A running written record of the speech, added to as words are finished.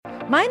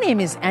My name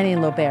is Annie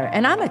Lobert,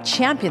 and I'm a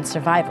champion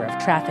survivor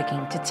of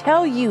trafficking to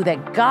tell you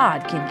that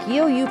God can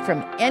heal you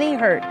from any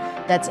hurt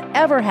that's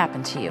ever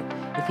happened to you.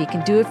 If He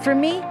can do it for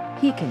me,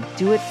 He can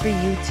do it for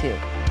you too.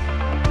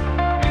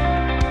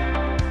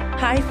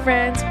 Hi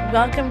friends,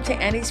 welcome to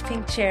Annie's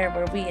Pink Chair,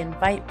 where we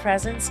invite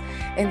presence,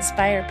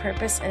 inspire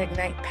purpose, and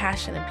ignite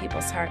passion in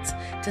people's hearts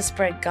to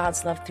spread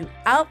God's love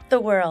throughout the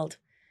world.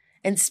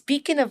 And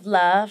speaking of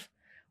love,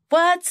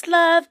 what's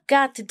love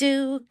got to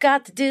do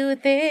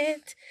with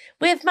it?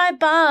 With my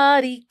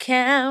body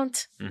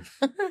count.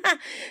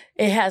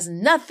 It has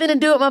nothing to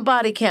do with my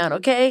body count,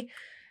 okay?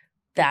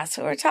 That's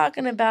what we're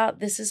talking about.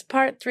 This is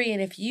part 3.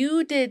 And if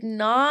you did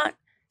not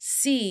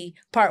see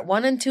part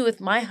 1 and 2 with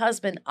my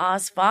husband,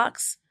 Oz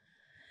Fox,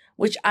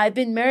 which I've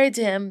been married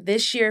to him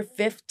this year,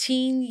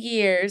 15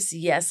 years.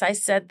 Yes, I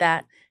said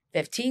that.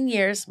 15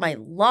 years, my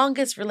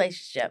longest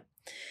relationship.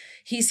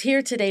 He's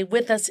here today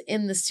with us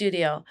in the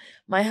studio.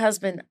 My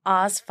husband,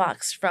 Oz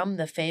Fox, from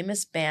the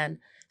famous band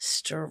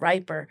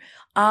Stryper.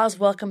 Oz,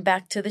 welcome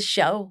back to the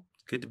show.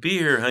 Good to be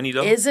here, Honey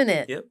Doll. Isn't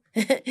it? Yep.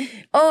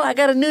 Oh, I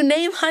got a new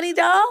name, Honey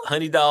Doll?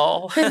 Honey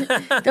Doll.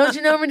 Don't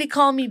you normally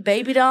call me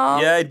Baby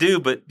Doll? Yeah, I do,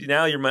 but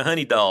now you're my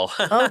Honey Doll.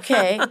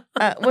 Okay.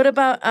 What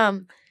about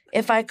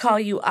if I call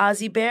you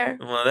Ozzy Bear?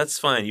 Well, that's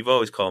fine. You've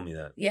always called me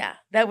that. Yeah,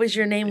 that was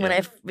your name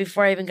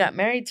before I even got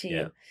married to you.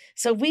 Yeah.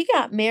 So we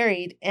got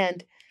married,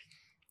 and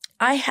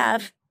I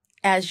have,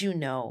 as you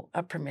know,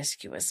 a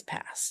promiscuous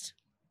past.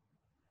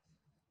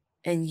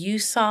 And you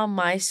saw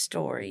my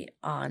story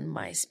on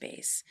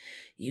MySpace.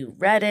 You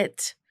read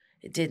it.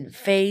 It didn't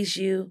faze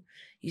you.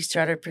 You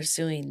started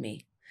pursuing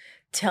me.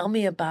 Tell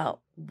me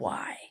about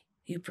why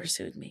you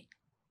pursued me.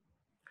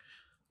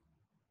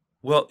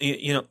 Well,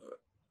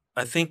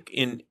 I think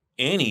in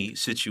any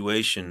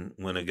situation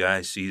when a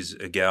guy sees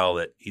a gal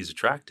that he's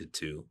attracted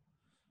to,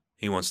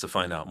 he wants to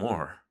find out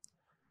more.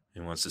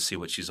 He wants to see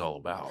what she's all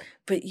about.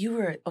 But you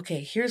were,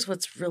 okay, here's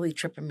what's really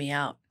tripping me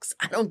out, because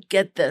I don't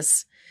get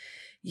this.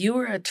 You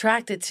were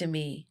attracted to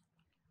me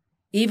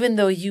even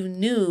though you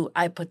knew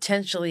I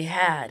potentially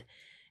had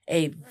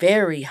a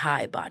very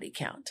high body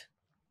count.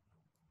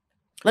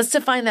 Let's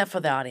define that for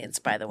the audience,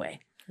 by the way.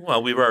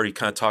 Well, we've already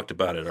kind of talked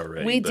about it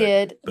already. We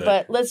did,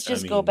 but let's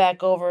just go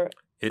back over.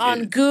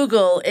 On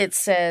Google, it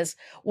says,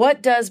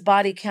 what does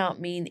body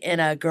count mean in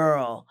a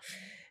girl?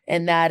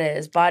 And that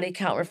is, body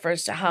count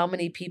refers to how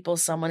many people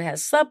someone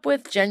has slept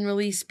with,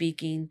 generally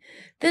speaking.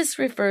 This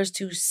refers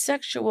to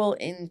sexual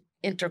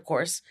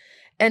intercourse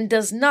and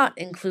does not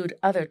include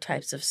other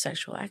types of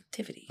sexual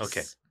activities.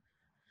 Okay.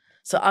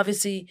 So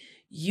obviously,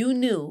 you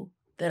knew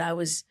that I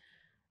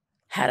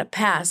had a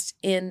past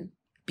in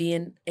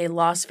being a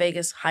Las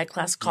Vegas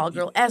high-class call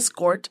girl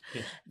escort.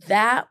 Yeah.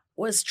 That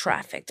was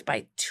trafficked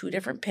by 2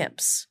 different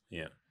pimps.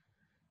 Yeah.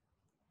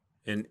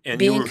 And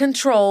being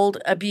controlled,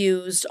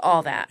 abused,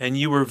 all that. And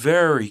you were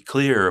very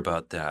clear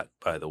about that,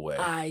 by the way.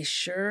 I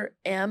sure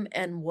am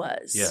and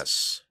was.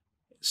 Yes.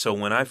 So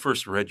when I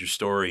first read your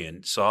story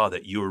and saw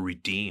that you were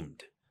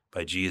redeemed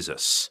by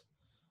Jesus,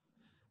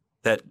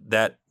 that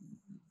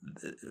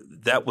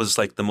was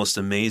like the most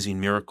amazing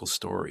miracle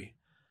story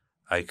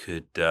I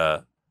could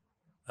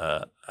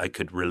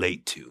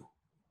relate to.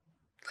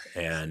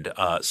 And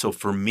so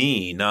for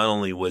me, not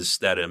only was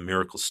that a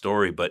miracle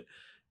story, but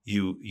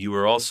you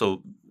were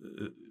also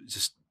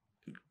just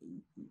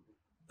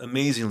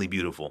amazingly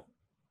beautiful.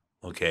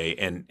 Okay.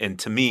 And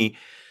to me,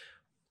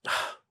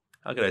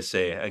 how could I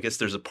say? I guess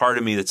there's a part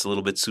of me that's a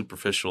little bit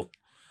superficial.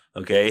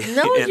 Okay.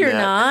 No, you're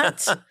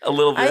not. A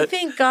little bit. I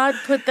think God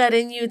put that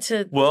in you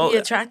to be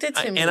attracted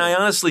to me. And I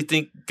honestly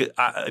think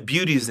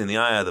beauty is in the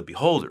eye of the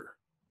beholder.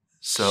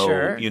 So,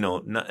 sure.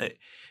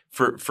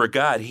 For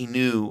God, He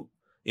knew,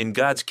 in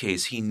God's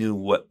case, He knew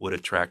what would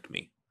attract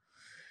me.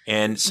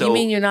 And so. You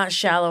mean you're not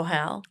shallow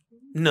Hal?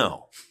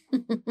 No.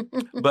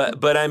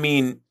 but I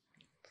mean,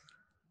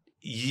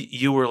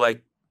 you were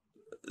like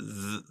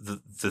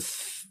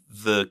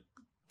the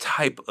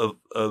type of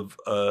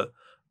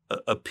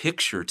a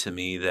picture to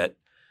me that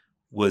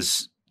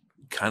was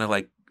kind of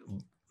like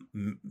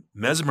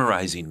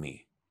mesmerizing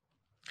me.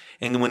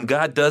 And when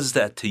God does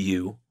that to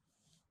you,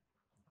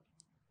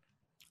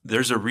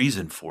 there's a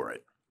reason for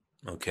it.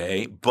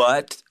 Okay.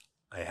 But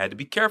I had to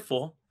be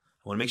careful.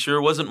 I want to make sure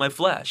it wasn't my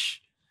flesh.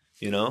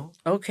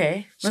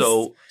 Okay.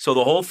 So the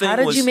whole thing was...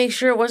 How did you make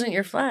sure it wasn't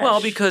your flesh?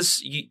 Well,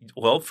 because,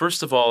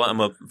 first of all, I'm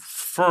a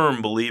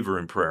firm believer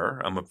in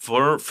prayer. I'm a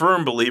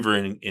firm believer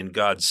in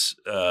God's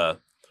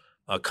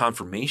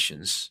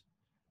confirmations.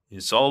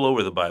 It's all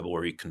over the Bible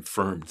where He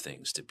confirmed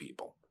things to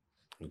people,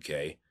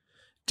 okay?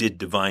 Did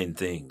divine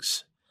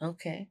things.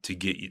 Okay. To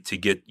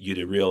get you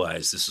to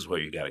realize this is where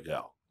you got to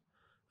go,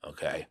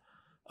 okay?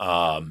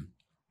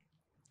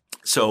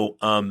 So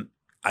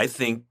I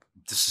think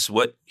this is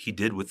what He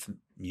did with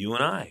you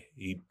and I.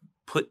 He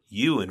put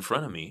you in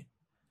front of me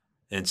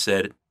and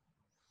said,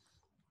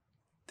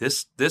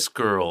 this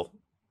girl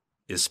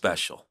is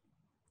special.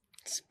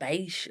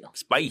 Spatial.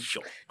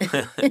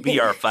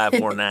 BR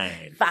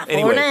 549.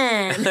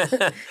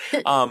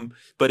 549.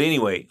 But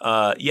anyway,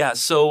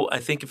 so I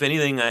think if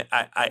anything,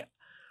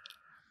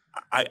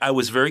 I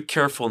was very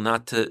careful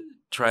not to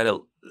try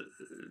to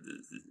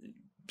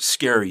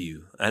scare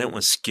you. I didn't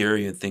want to scare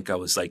you and think I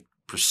was like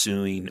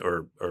pursuing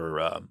or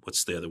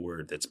what's the other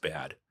word that's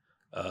bad?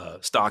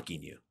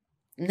 Stalking you.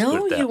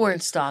 No, you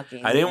weren't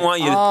stalking. I didn't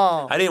want you.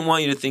 I didn't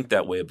want you to think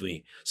that way of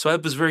me. So I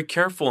was very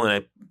careful, and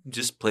I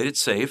just played it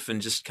safe,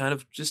 and just kind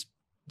of just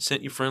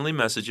sent you friendly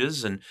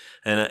messages, and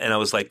I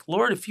was like,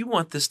 Lord, if you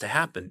want this to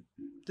happen,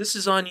 this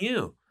is on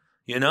you.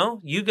 You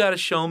know, you got to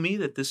show me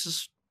that this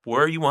is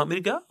where you want me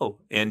to go.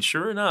 And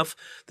sure enough,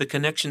 the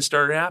connection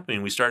started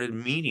happening. We started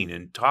meeting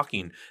and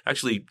talking,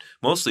 actually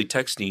mostly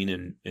texting,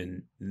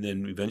 and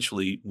then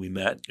eventually we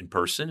met in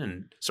person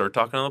and started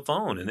talking on the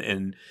phone.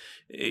 And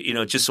you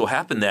know, it just so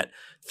happened that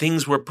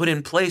things were put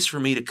in place for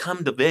me to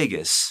come to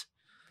Vegas,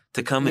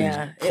 to come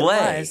and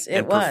play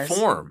and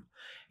perform.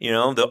 You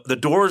know, the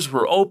doors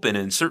were open,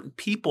 and certain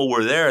people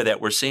were there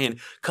that were saying,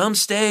 "Come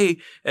stay.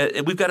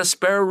 We've got a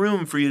spare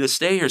room for you to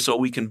stay here,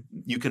 so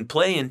you can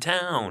play in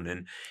town."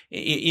 And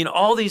you know,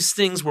 all these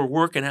things were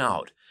working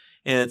out,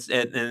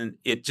 and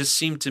it just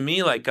seemed to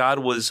me like God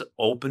was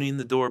opening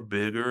the door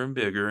bigger and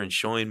bigger, and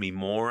showing me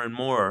more and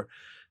more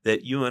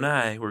that you and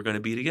I were going to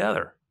be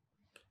together.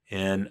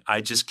 And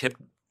I just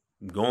kept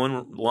going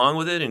along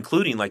with it,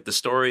 including like the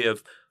story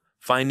of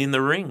finding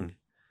the ring.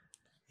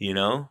 You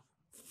know,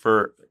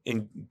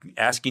 in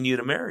asking you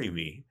to marry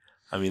me.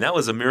 I mean, that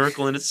was a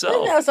miracle in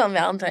itself. That was on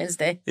Valentine's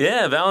Day.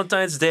 Yeah,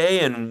 Valentine's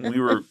Day, and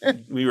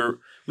we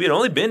had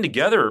only been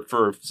together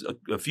for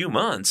a few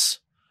months,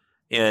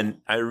 and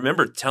I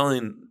remember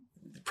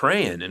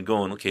praying and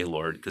going, "Okay,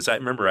 Lord," because I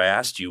remember I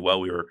asked you while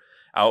we were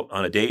out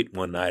on a date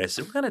one night. I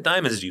said, "What kind of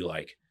diamonds do you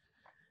like?"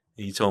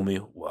 And you told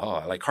me, "Well,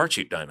 I like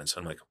heart-shaped diamonds."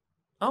 I'm like,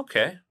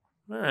 "Okay,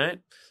 all right."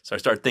 So I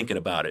started thinking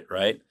about it,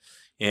 right?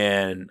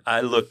 And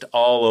I looked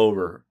all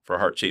over for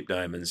heart-shaped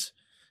diamonds,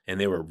 and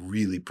they were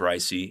really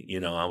pricey. You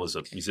know, I was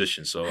a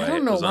musician, so I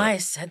don't know why I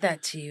said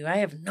that to you. I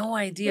have no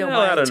idea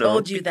why I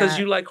told you that. Because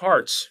you like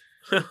hearts.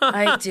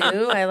 I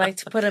do. I like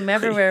to put them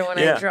everywhere when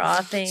I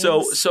draw things.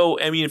 So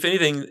I mean, if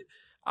anything,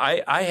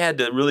 I had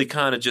to really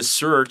kind of just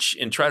search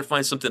and try to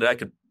find something that I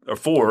could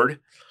afford.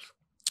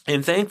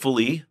 And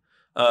thankfully,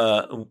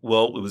 it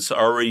was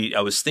already,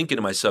 I was thinking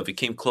to myself, it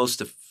came close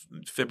to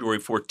February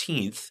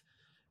 14th,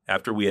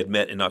 after we had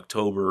met in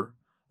October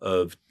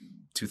of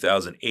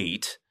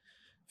 2008,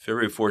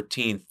 February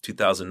 14th,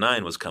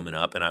 2009 was coming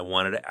up, and I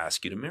wanted to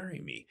ask you to marry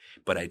me.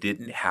 But I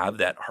didn't have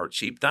that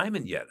heart-shaped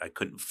diamond yet. I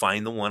couldn't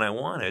find the one I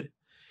wanted.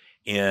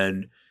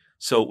 And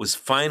so it was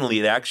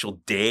finally the actual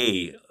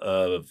day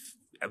of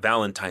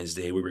Valentine's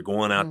Day. We were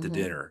going out to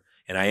dinner,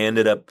 and I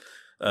ended up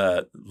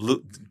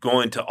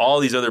going to all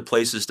these other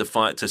places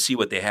to see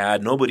what they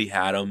had. Nobody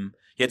had them.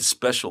 You had to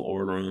special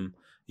order them.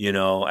 You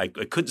know, I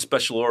couldn't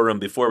special order them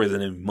before with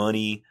any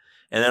money.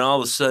 And then all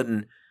of a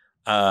sudden,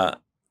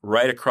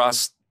 right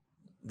across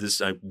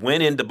this, I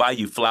went in to buy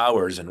you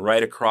flowers, and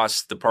right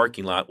across the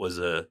parking lot was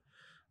a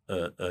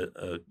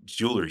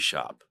jewelry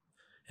shop.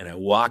 And I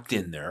walked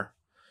in there,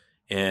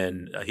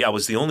 and I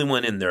was the only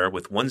one in there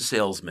with one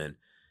salesman.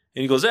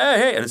 And he goes,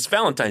 hey, and it's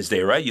Valentine's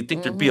Day, right? You'd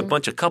think there'd be a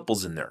bunch of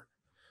couples in there.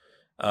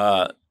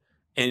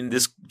 And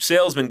this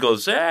salesman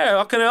goes, hey,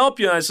 how can I help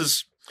you? And I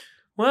says,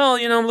 well,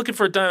 you know, I'm looking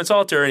for a diamond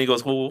solitaire. And he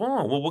goes,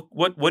 well,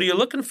 what are you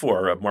looking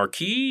for? A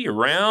marquise, a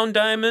round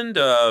diamond,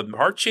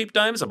 heart-shaped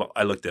diamonds?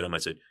 I looked at him. I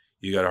said,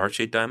 you got a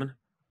heart-shaped diamond?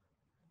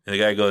 And the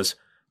guy goes,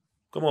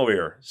 come over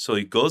here. So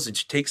he goes and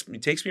he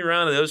takes me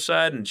around to the other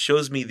side and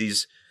shows me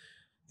these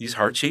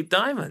heart-shaped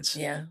diamonds.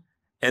 Yeah.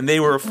 And they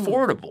were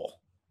affordable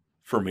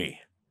for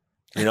me.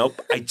 You know,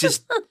 I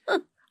just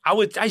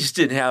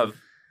didn't have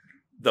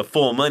the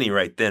full money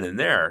right then and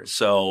there.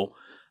 So,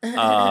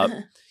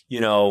 you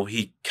know,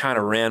 he kind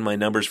of ran my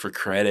numbers for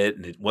credit,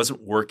 and it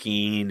wasn't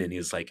working. And he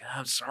was like,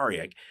 I'm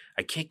sorry,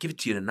 I can't give it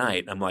to you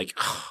tonight. I'm like,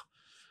 oh.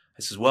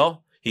 I says,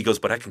 well, he goes,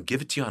 but I can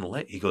give it to you on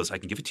I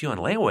can give it to you on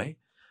layaway.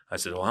 I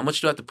said, well, how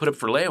much do I have to put up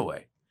for layaway?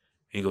 And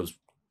he goes,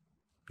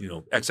 you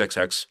know,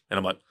 XXX. And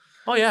I'm like,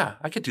 oh yeah,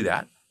 I could do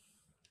that.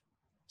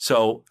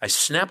 So I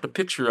snapped a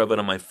picture of it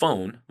on my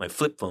phone, my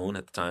flip phone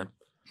at the time.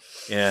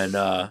 And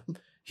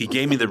he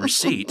gave me the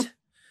receipt.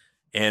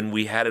 And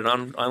we had it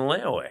on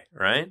layaway,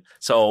 right?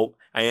 So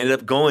I ended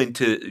up going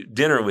to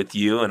dinner with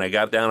you, and I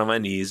got down on my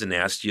knees and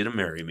asked you to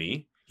marry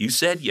me. You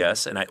said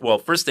yes, and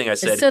first thing I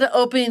said, instead of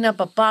opening up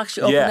a box,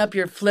 you open up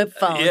your flip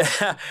phone.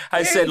 Yeah,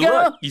 I said,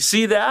 look, you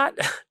see that?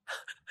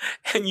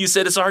 And you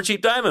said it's a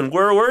heart-shaped diamond.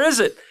 Where is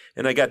it?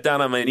 And I got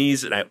down on my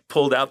knees and I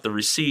pulled out the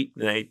receipt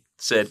and I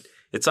said,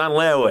 it's on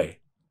layaway.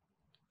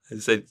 I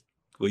said,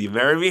 will you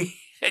marry me?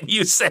 And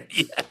you said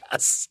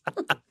yes.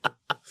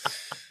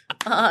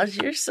 Oh,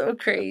 you're so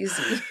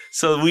crazy.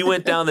 So we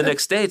went down the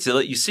next day to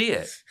let you see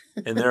it.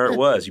 And there it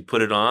was. You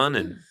put it on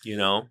and, you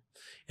know,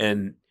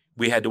 and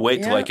we had to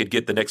wait till I could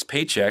get the next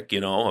paycheck, you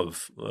know,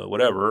 of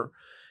whatever.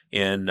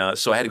 And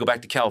so I had to go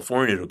back to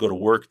California to go to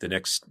work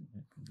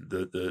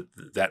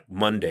that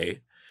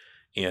Monday.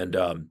 And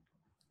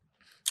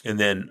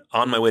then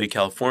on my way to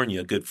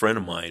California, a good friend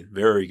of mine,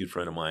 very good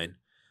friend of mine,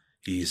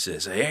 he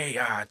says, hey,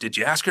 did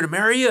you ask her to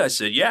marry you? I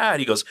said, yeah. And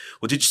he goes,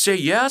 well, did you say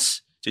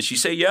yes? Did she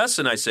say yes?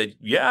 And I said,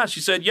 yeah. She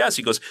said yes.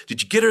 He goes,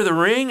 did you get her the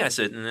ring? I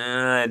said,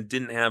 nah, I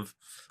didn't have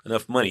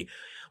enough money.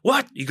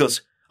 What? He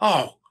goes,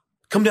 oh,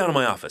 come down to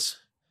my office.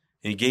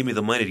 And he gave me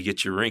the money to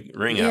get your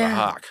ring out of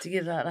Hawk. To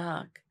get out of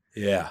Hawk.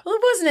 Yeah. Well,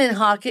 it wasn't in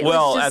Hawk. It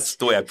was just... that's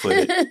the way I put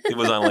it. It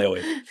was on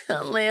layaway.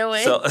 On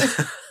layaway? So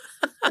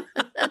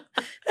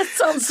that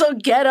sounds so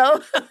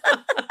ghetto.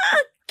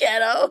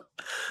 Ghetto.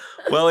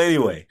 Well,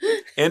 anyway,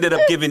 ended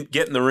up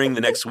getting the ring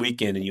the next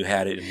weekend, and you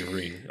had it in your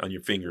ring on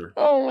your finger.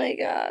 Oh, my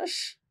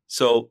gosh.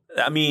 So,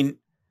 I mean,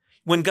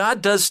 when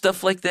God does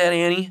stuff like that,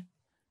 Annie,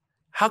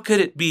 how could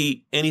it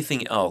be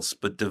anything else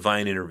but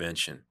divine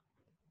intervention?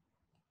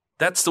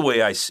 That's the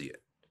way I see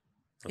it.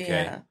 Okay.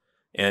 Yeah.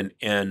 And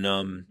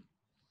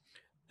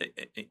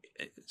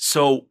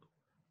so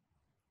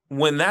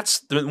when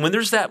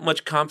there's that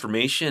much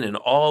confirmation and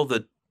all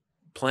the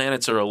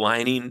planets are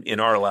aligning in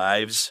our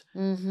lives,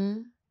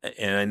 mm-hmm.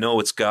 and I know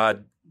it's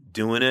God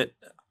doing it,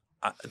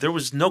 there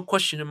was no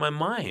question in my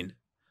mind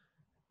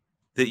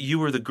that you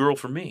were the girl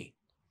for me.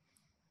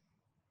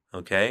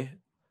 Okay?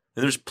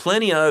 And there's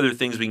plenty of other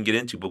things we can get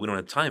into, but we don't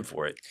have time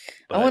for it.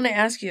 But, I want to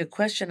ask you a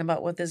question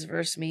about what this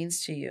verse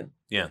means to you.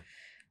 Yeah.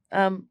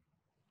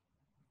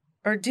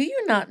 Or do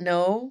you not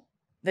know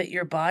that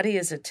your body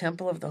is a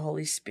temple of the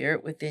Holy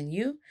Spirit within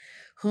you,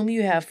 whom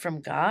you have from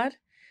God?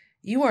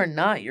 You are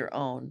not your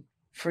own,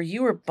 for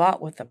you were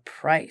bought with a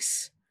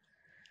price.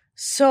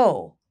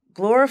 So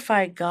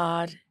glorify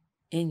God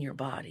in your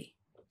body.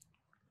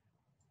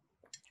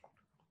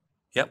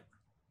 Yep.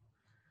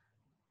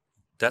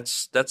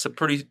 That's a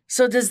pretty...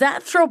 So does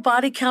that throw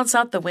body counts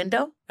out the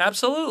window?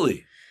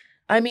 Absolutely.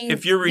 I mean...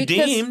 If you're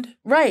redeemed...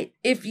 Right.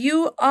 If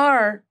you've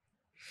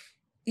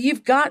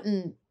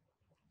gotten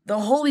the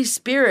Holy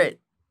Spirit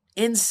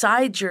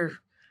inside your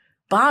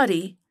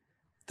body...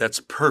 That's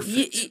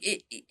perfect.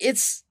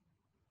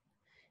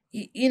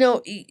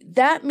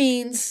 That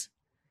means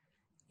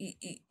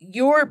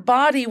your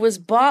body was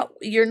bought.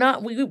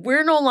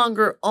 We're no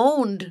longer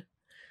owned.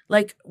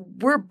 Like,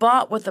 we're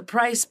bought with a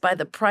price by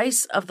the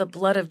price of the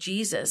blood of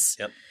Jesus.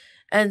 Yep.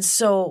 And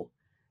so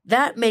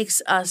that makes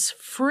us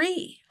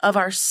free of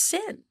our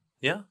sin.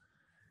 Yeah.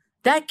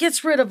 That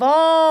gets rid of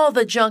all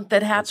the junk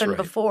that happened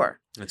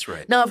before. That's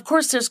right. Now, of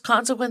course, there's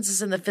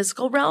consequences in the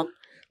physical realm.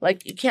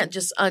 Like, you can't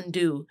just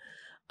undo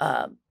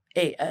a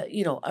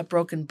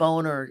broken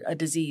bone or a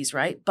disease,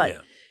 right?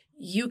 But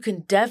you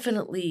can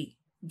definitely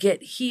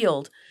get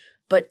healed.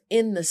 But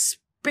in the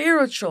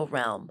spiritual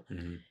realm,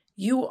 mm-hmm.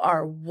 you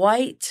are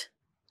white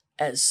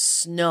as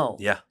snow.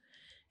 Yeah.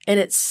 And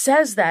it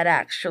says that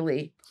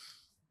actually.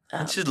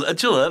 Don't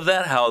you love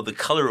that? How the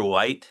color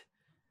white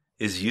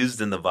is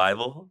used in the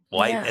Bible?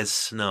 White as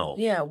snow.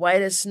 Yeah,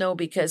 white as snow.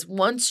 Because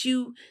once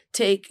you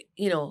take,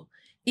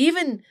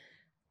 even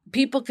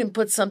people can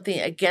put something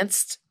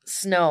against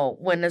snow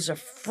when there's a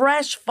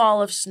fresh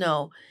fall of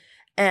snow,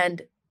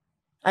 and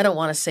I don't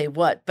want to say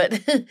what,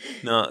 but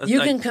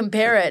you can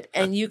compare it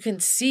and you can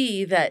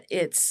see that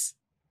it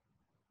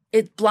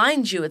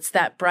blinds you. It's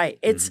that bright.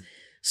 It's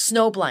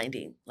snow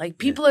blinding. Like,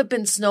 people have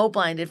been snow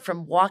blinded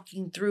from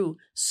walking through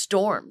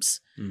storms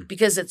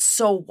because it's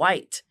so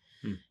white,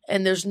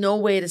 and there's no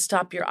way to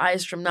stop your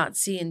eyes from not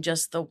seeing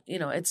just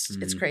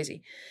it's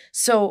crazy.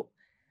 So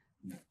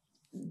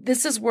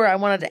this is where I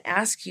wanted to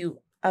ask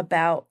you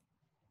about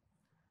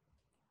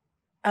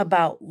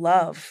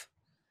love,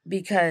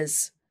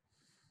 because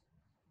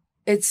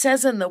it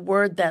says in the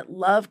word that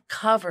love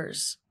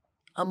covers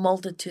a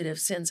multitude of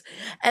sins.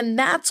 And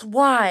that's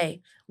why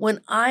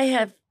when I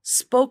have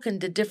spoken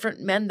to different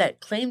men that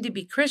claim to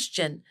be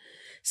Christian,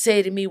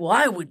 say to me, well,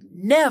 I would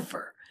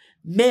never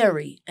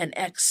marry an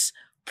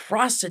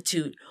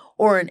ex-prostitute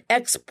or an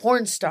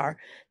ex-porn star.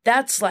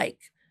 That's like,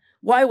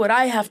 why would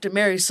I have to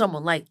marry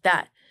someone like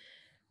that?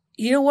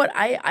 You know what?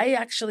 I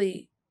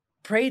actually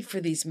prayed for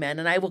these men,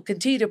 and I will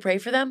continue to pray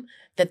for them,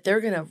 that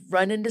they're going to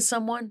run into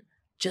someone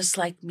just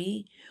like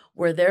me,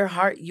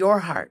 where your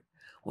heart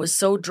was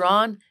so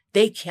drawn,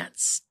 they can't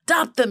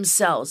stop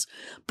themselves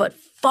but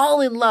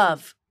fall in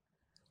love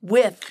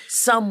with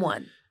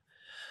someone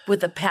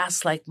with a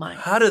past like mine.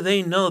 How do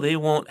they know they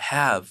won't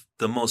have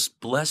the most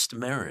blessed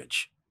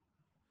marriage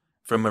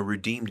from a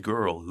redeemed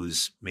girl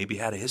who's maybe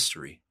had a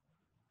history?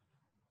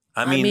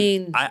 I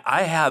mean,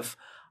 I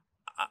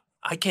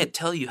can't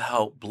tell you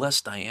how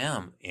blessed I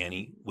am,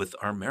 Annie, with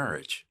our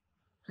marriage.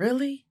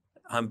 Really?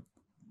 I'm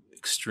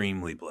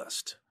extremely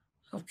blessed.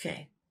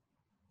 Okay.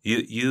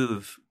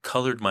 You've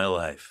colored my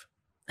life.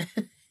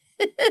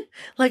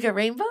 Like a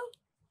rainbow?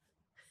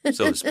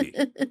 So to speak.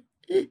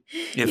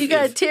 You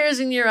got tears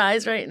in your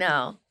eyes right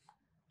now.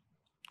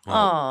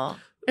 Oh.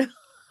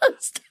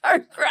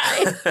 Start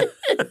crying.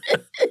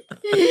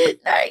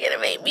 Now you're going to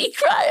make me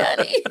cry,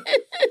 honey.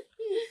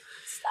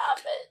 Stop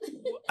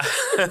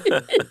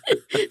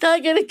it. Now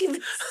I'm going to give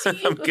this to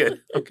you. I'm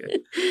good. Okay.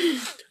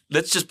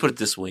 Let's just put it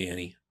this way,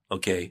 Annie.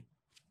 Okay.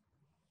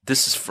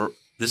 This is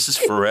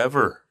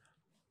forever.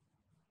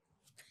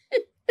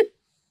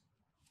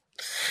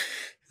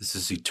 This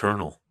is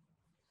eternal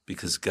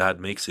because God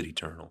makes it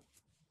eternal.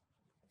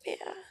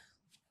 Yeah.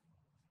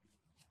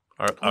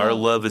 Our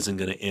love isn't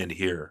going to end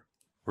here.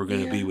 We're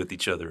going to be with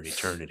each other in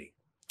eternity.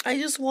 I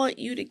just want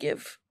you to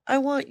give. I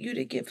want you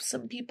to give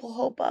some people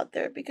hope out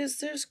there, because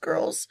there's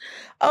girls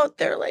out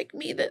there like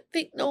me that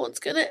think no one's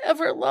going to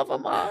ever love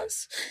them,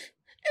 Oz.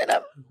 And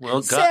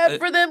I'm sad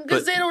for them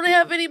because they don't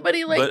have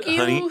anybody like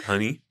you.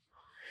 Honey,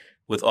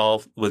 with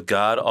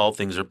God, all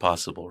things are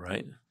possible,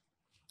 right?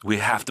 We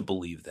have to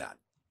believe that.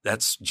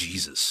 That's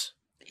Jesus.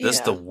 That's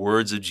the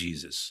words of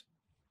Jesus.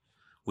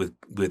 With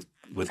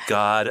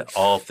God,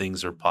 all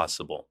things are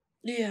possible.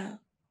 Yeah.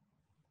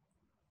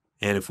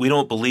 And if we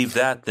don't believe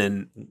that,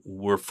 then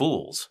we're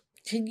fools.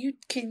 Can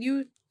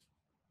you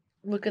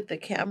look at the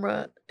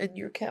camera, and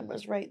your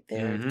camera's right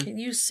there? Mm-hmm. Can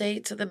you say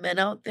to the men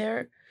out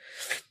there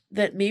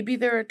that maybe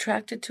they're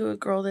attracted to a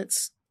girl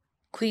that's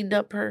cleaned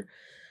up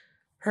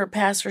her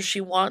past, or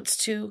she wants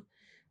to,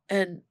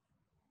 and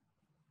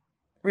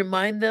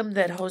remind them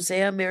that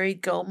Hosea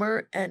married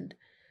Gomer, and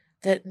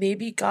that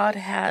maybe God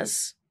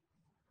has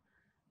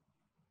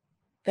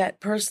that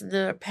person in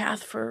their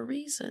path for a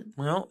reason?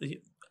 Well,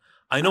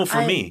 I know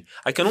for me.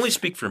 I can only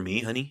speak for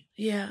me, honey.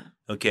 Yeah.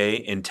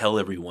 Okay? And tell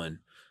everyone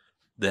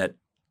that.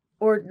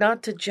 Or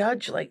not to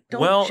judge. Like,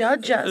 don't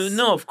judge us.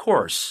 No, of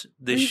course.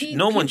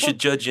 No one should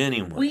judge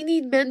anyone. We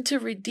need men to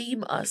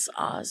redeem us,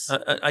 Oz.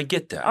 I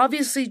get that.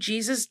 Obviously,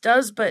 Jesus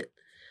does, but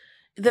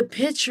the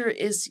picture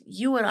is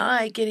you and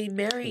I getting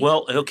married.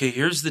 Well, okay,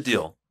 here's the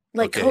deal.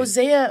 Like,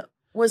 Hosea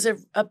was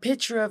a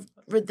picture of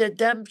the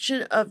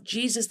redemption of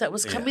Jesus that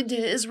was coming to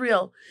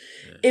Israel.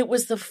 Yeah. It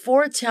was the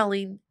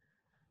foretelling,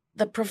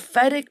 the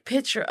prophetic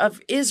picture of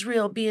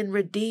Israel being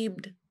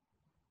redeemed.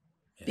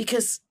 Yeah.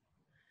 Because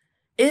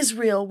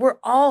Israel, we're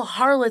all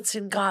harlots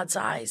in God's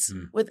eyes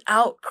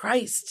without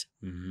Christ.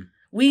 Mm-hmm.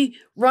 We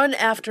run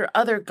after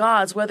other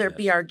gods, whether it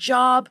be our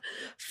job,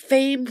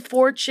 fame,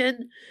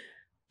 fortune,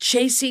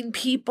 chasing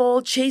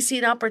people,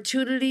 chasing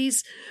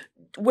opportunities,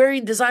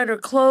 wearing designer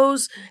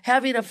clothes,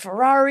 having a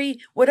Ferrari,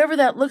 whatever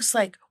that looks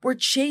like. We're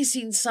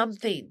chasing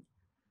something.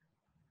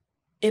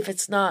 If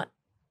it's not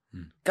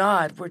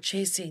God, we're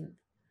chasing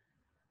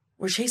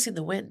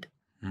the wind.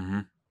 Mm-hmm.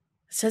 It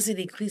says in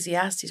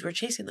Ecclesiastes, we're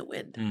chasing the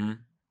wind. Mm-hmm.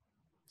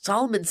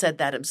 Solomon said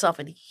that himself,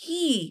 and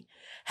he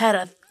had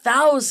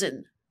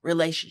 1,000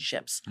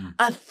 relationships.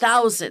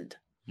 1,000.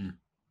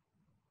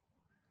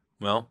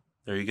 Well,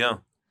 there you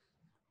go.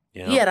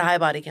 You know? He had a high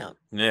body count.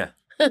 Yeah.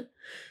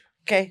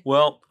 Okay.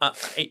 Well,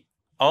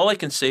 all I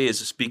can say is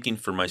speaking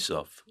for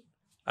myself.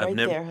 I've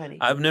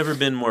never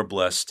been more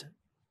blessed,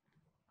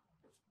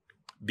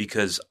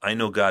 because I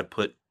know God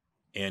put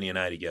Annie and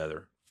I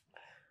together,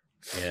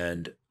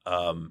 and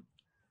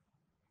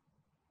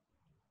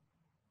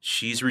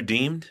she's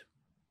redeemed.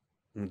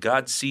 And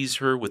God sees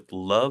her with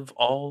love,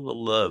 all the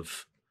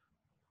love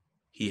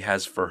He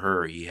has for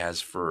her. He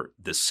has for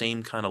the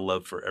same kind of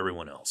love for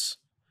everyone else.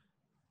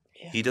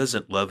 Yeah. He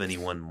doesn't love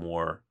anyone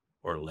more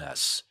or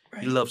less.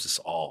 Right. He loves us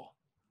all.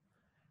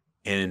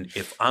 And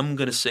if I'm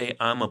going to say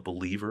I'm a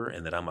believer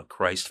and that I'm a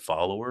Christ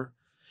follower,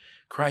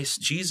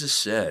 Jesus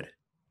said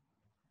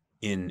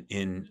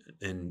in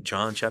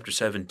John chapter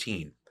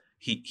 17,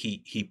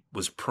 he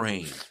was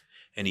praying,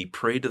 and he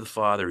prayed to the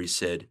Father. He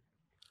said,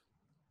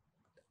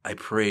 I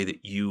pray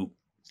that you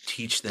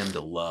teach them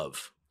to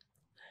love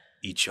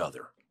each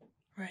other.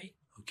 Right.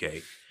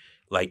 Okay.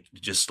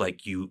 Just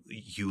like you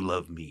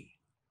love me.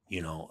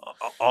 You know,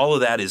 all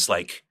of that is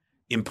like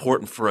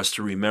important for us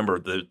to remember,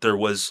 that there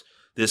was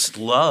this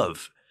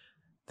love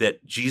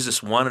that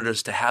Jesus wanted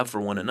us to have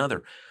for one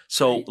another.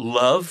 So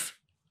love,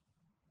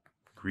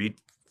 read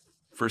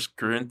 1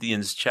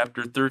 Corinthians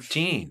chapter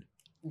 13.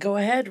 Go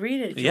ahead,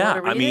 read it.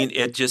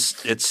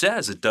 It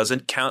says it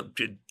doesn't count.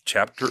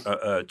 Chapter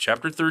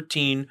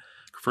 13,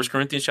 1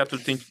 Corinthians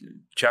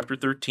chapter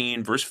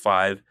 13, verse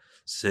 5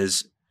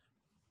 says,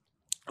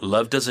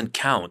 love doesn't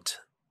count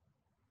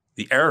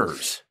the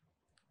errors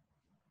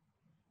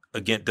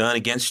done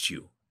against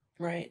you.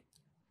 Right.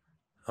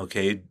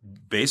 Okay.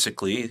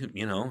 Basically,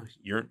 you know,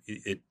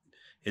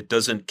 it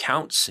doesn't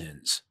count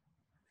sins.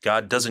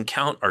 God doesn't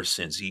count our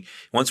sins.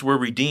 Once we're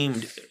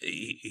redeemed,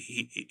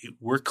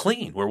 we're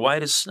clean. We're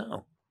white as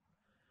snow.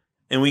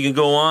 And we can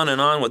go on and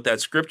on with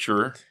that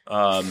scripture.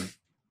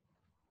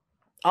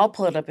 I'll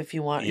pull it up if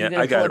you want. Yeah,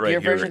 I got it right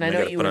your here. version. I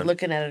know you were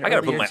looking at it. I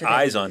got to put my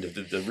eyes on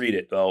to read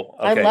it, though.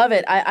 I Okay. love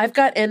it. I've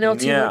got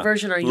NLT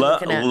version. Are you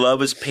looking at?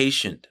 Love is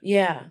patient.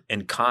 Yeah.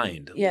 And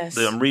kind. Yes.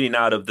 I'm reading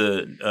out of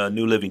the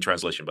New Living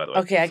Translation, by the way.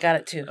 Okay, I got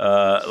it too.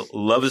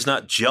 Love is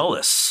not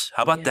jealous.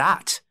 How about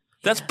that?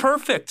 That's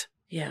perfect.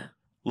 Yeah.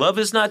 Love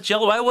is not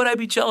jealous. Why would I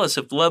be jealous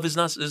if love is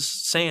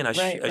saying I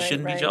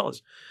shouldn't be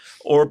jealous?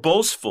 Or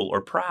boastful, or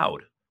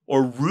proud,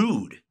 or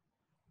rude.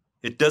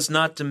 It does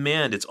not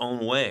demand its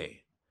own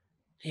way.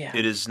 Yeah.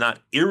 It is not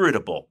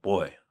irritable.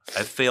 Boy,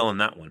 I fail on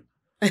that one.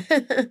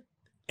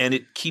 And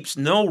it keeps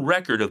no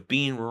record of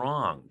being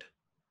wronged.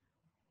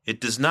 It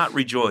does not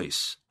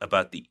rejoice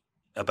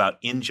about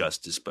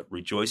injustice, but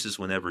rejoices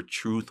whenever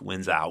truth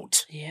wins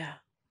out. Yeah.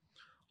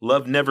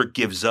 Love never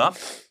gives up,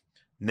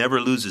 never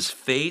loses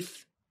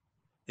faith,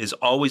 is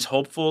always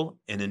hopeful,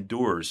 and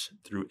endures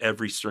through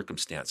every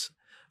circumstance.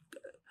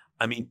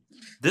 I mean,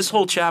 this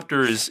whole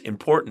chapter is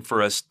important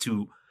for us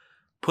to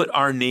put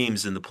our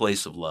names in the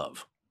place of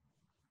love.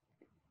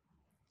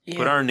 Yeah.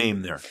 Put our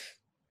name there.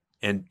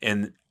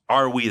 And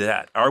are we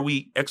that? Are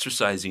we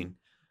exercising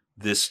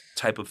this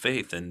type of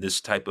faith and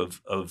this type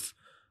of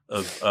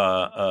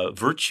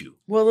virtue?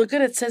 Well, look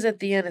what it says at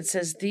the end. It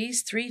says,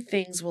 these three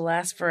things will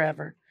last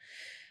forever.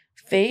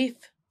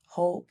 Faith,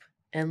 hope,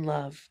 and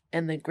love.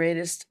 And the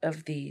greatest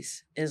of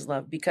these is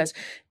love. Because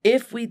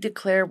if we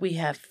declare we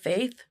have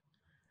faith,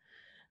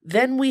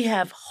 then we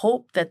have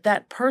hope that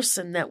that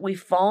person that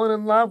we've fallen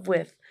in love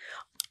with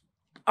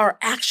are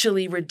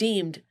actually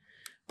redeemed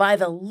by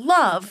the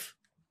love,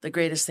 the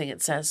greatest thing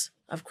it says,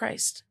 of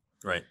Christ.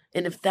 Right.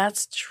 And if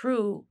that's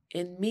true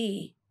in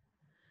me,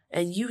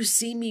 and you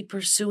see me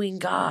pursuing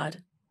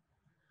God,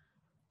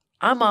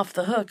 I'm off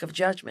the hook of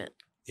judgment.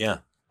 Yeah.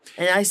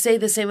 And I say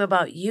the same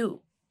about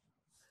you.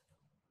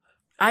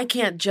 I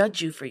can't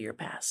judge you for your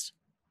past.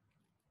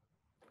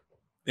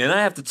 And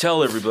I have to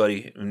tell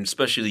everybody, and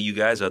especially you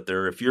guys out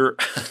there, if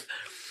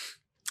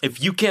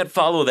you can't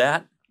follow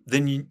that,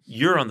 then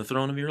you're on the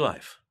throne of your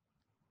life,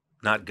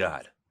 not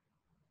God.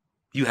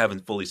 You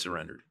haven't fully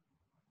surrendered.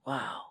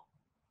 Wow.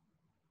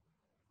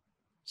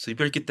 So you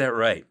better get that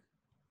right.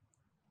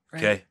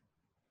 Okay?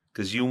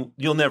 Because you'll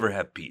never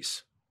have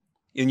peace.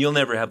 And you'll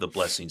never have the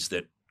blessings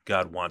that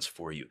God wants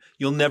for you.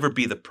 You'll never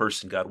be the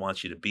person God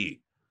wants you to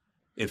be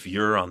if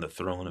you're on the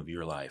throne of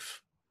your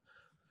life.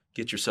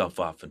 Get yourself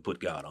off and put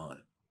God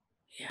on.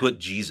 Yeah. Put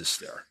Jesus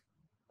there.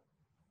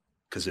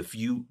 Because if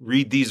you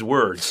read these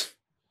words,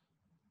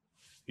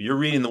 you're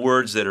reading the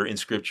words that are in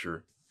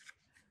Scripture,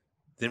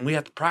 then we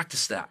have to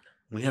practice that.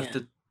 We have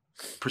to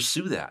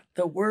pursue that.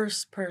 The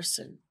worst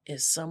person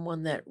is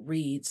someone that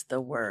reads the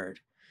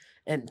word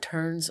and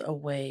turns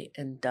away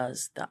and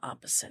does the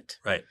opposite.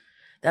 Right.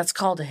 That's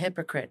called a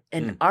hypocrite.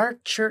 And our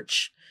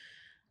church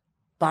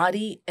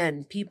body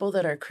and people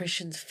that are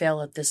Christians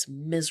fail at this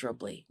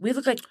miserably. We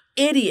look like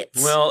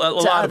idiots. Well, a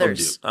lot others.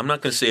 of them do. I'm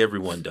not going to say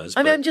everyone does.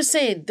 I mean, I'm just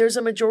saying there's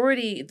a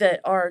majority that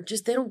are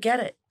just, they don't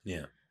get it.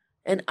 Yeah.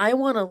 And I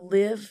want to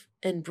live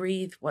and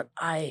breathe what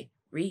I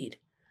read.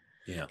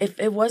 Yeah. If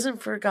it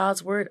wasn't for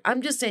God's word,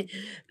 I'm just saying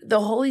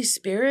the Holy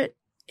Spirit,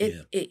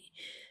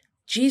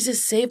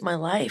 Jesus saved my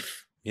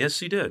life. Yes,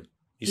 he did.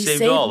 He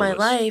saved all my of us.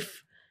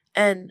 life.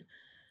 And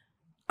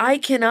I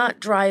cannot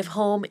drive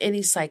home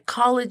any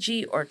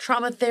psychology or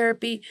trauma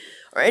therapy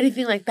or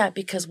anything like that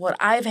because what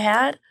I've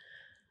had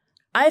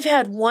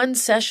one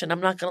session,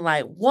 I'm not going to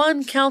lie,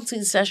 one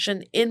counseling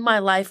session in my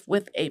life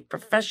with a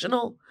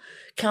professional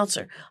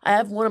counselor. I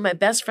have one of my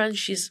best friends.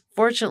 She's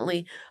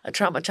fortunately a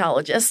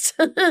traumatologist.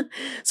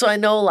 So I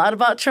know a lot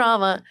about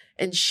trauma,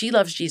 and she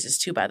loves Jesus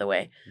too, by the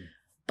way.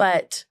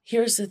 But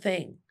here's the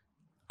thing.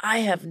 I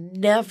have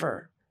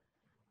never,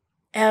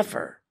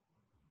 ever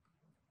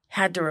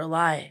had to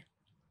rely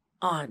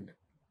on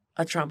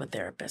a trauma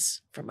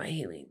therapist for my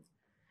healing.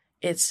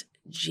 It's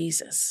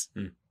Jesus.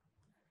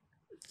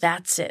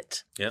 That's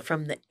it. Yep.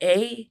 From the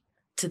A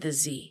to the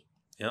Z.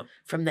 Yep.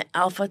 From the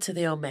Alpha to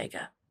the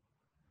Omega.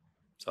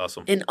 It's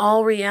awesome. In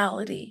all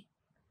reality,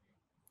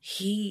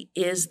 he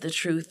is the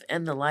truth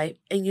and the light.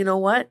 And you know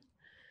what?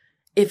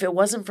 If it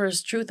wasn't for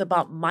his truth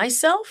about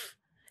myself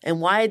and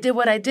why I did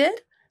what I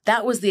did,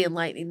 that was the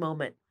enlightening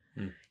moment.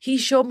 He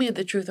showed me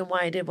the truth and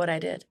why I did what I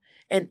did.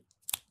 And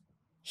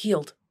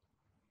healed,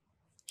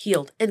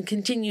 and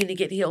continuing to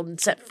get healed and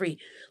set free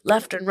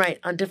left and right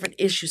on different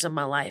issues in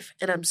my life.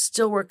 And I'm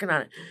still working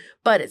on it.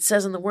 But it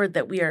says in the word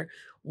that we are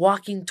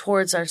walking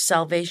towards our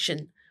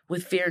salvation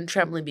with fear and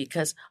trembling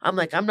because I'm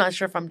not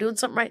sure if I'm doing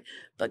something right,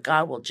 but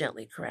God will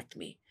gently correct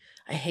me.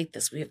 I hate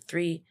this. We have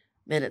 3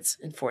 minutes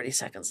and 40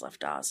 seconds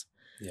left, Oz.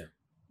 Yeah.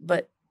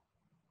 But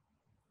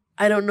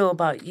I don't know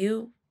about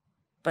you,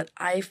 but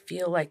I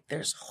feel like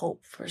there's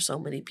hope for so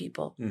many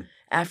people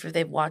after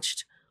they've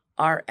watched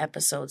our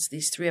episodes,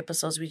 these 3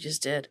 episodes we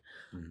just did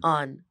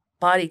on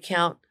body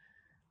count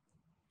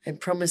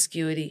and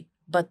promiscuity,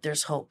 but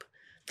there's hope.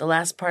 The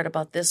last part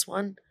about this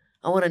one,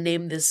 I want to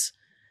name this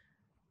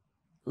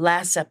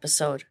last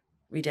episode,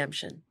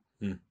 Redemption.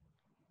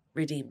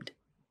 Redeemed.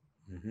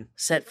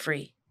 Set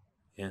free.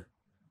 Yeah.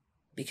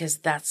 Because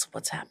that's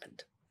what's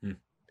happened.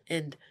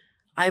 And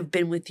I've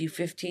been with you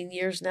 15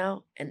 years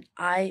now, and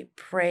I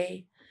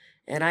pray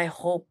and I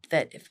hope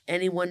that if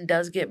anyone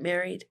does get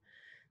married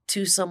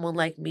to someone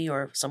like me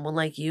or someone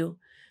like you,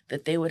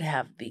 that they would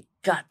have the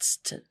guts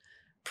to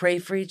pray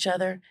for each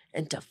other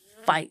and to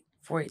fight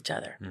for each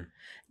other.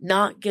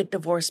 Not get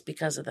divorced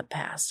because of the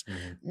past.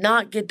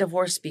 Not get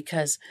divorced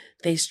because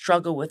they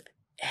struggle with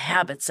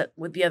habits that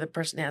what the other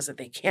person has that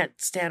they can't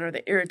stand or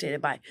they're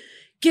irritated by.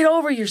 Get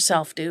over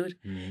yourself, dude.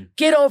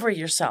 Get over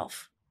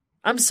yourself.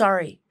 I'm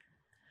sorry.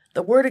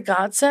 The word of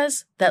God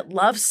says that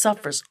love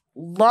suffers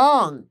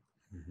long.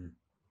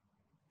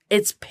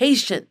 It's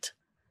patient.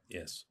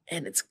 Yes.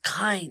 And it's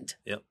kind.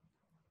 Yep.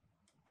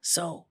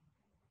 So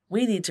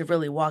we need to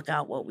really walk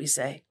out what we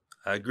say.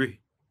 I agree.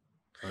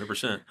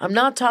 100%. I'm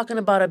not talking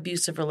about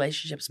abusive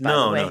relationships, by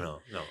the way. No.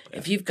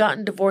 If you've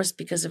gotten divorced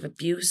because of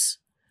abuse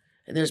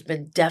and there's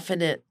been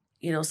definite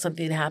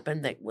something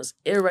happened that was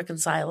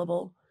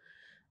irreconcilable,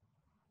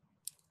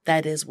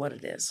 that is what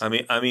it is. I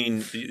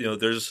mean,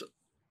 there's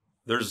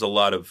a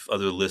lot of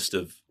other list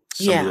of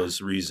some of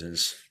those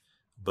reasons,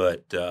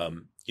 but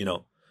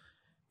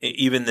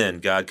even then,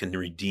 God can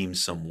redeem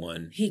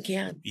someone. He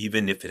can,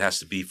 even if it has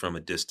to be from a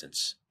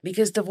distance.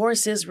 Because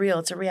divorce is real;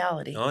 it's a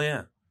reality. Oh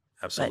yeah,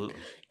 absolutely.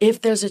 But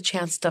if there's a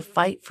chance to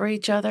fight for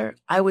each other,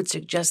 I would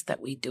suggest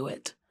that we do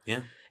it.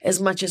 Yeah,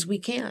 as much as we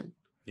can.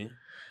 Yeah,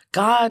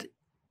 God,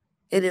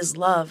 in His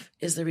love,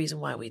 is the reason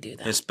why we do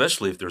that. And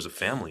especially if there's a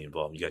family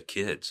involved, you got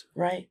kids.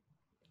 Right.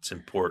 It's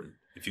important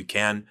if you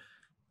can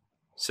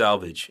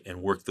salvage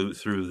and work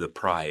through the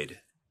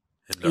pride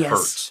and the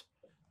hurts.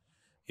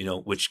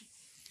 Which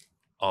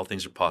all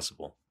things are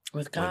possible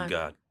with God. When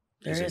God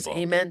there is. involved.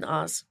 Amen,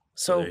 Oz.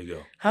 So there you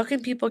go. How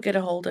can people get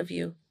a hold of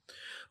you?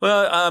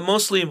 Well,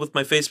 mostly with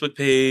my Facebook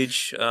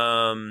page.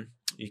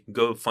 You can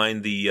go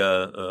find the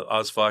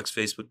Oz Fox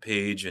Facebook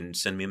page and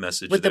send me a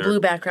message with there. the blue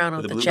background.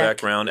 With the blue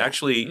background.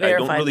 Actually, verified I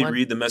don't really one.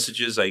 read the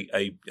messages.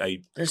 I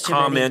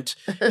comment,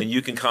 and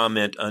you can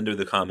comment under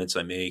the comments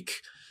I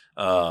make.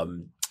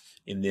 And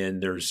then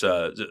there's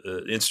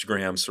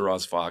Instagram, Sir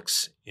Oz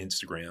Fox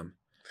Instagram.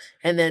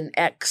 And then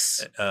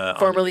X,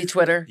 formerly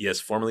Twitter. Yes,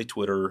 formerly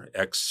Twitter.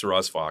 X, Sir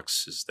Oz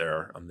Fox is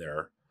there. I'm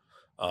there.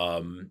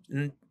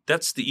 And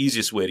that's the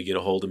easiest way to get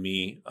a hold of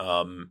me.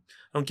 I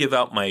don't give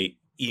out my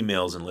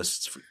emails unless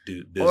it's for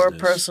business. Or a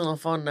personal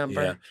phone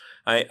number.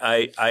 Yeah.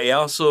 I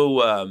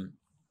also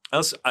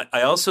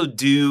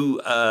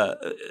do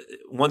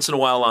once in a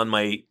while on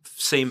my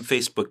same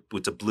Facebook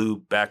with the blue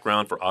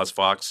background for Oz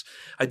Fox.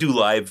 I do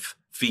live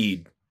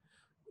feed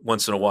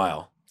once in a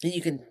while. And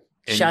you can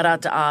shout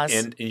out to Oz.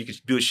 And you can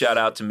do a shout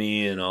out to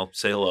me and I'll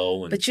say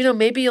hello. But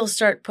maybe you'll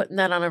start putting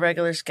that on a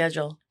regular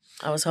schedule.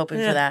 I was hoping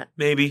for that.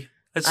 Maybe.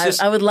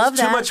 I would love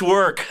that. Too much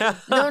work.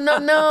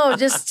 No.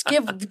 Just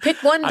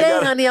pick one day,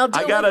 honey. I'll do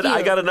it with you.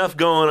 I got enough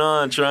going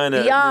on trying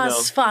to. The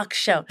Oz Fox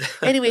Show.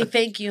 Anyway,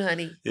 thank you,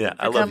 honey. Yeah,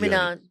 I love coming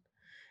on.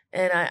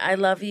 And I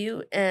love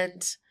you.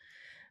 And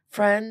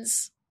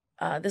friends,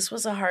 this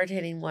was a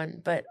hard-hitting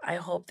one, but I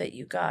hope that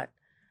you got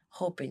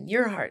hope in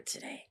your heart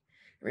today.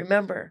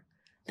 Remember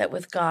that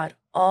with God,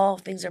 all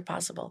things are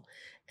possible.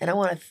 And I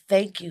want to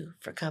thank you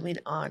for coming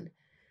on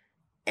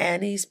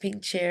Annie's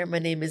Pink Chair. My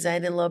name is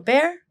Annie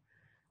Lobert.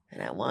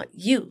 And I want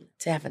you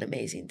to have an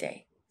amazing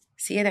day.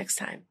 See you next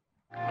time.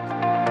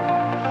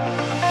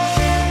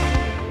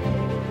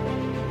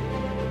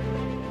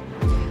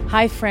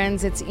 Hi,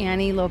 friends. It's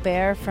Annie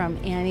Lobert from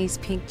Annie's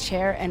Pink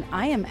Chair, and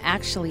I am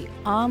actually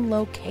on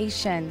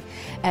location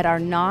at our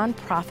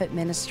nonprofit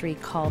ministry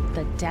called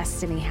the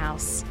Destiny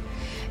House.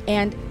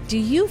 And do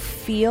you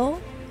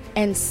feel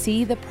and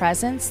see the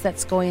presence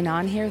that's going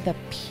on here? The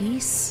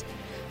peace,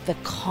 the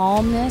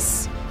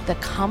calmness, the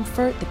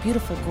comfort, the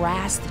beautiful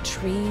grass, the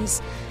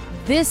trees.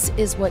 This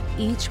is what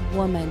each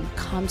woman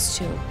comes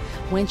to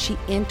when she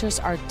enters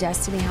our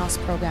Destiny House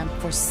program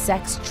for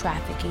sex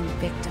trafficking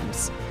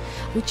victims.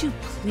 Would you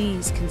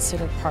please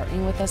consider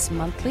partnering with us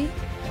monthly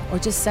or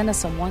just send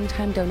us a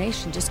one-time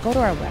donation? Just go to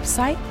our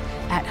website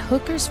at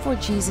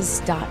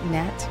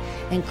hookersforjesus.net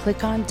and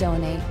click on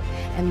donate.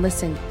 And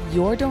listen,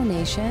 your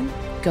donation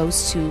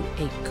goes to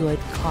a good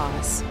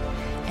cause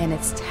and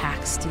it's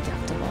tax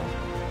deductible.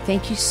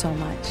 Thank you so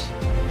much.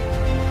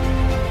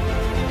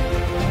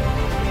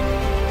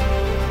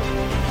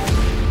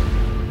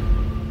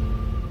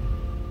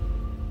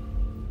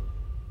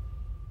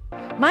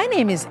 My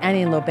name is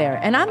Annie Lobert,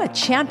 and I'm a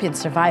champion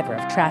survivor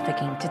of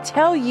trafficking to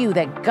tell you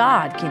that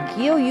God can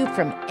heal you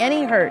from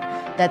any hurt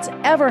that's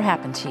ever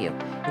happened to you.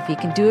 If He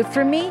can do it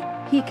for me,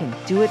 He can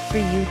do it for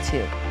you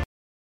too.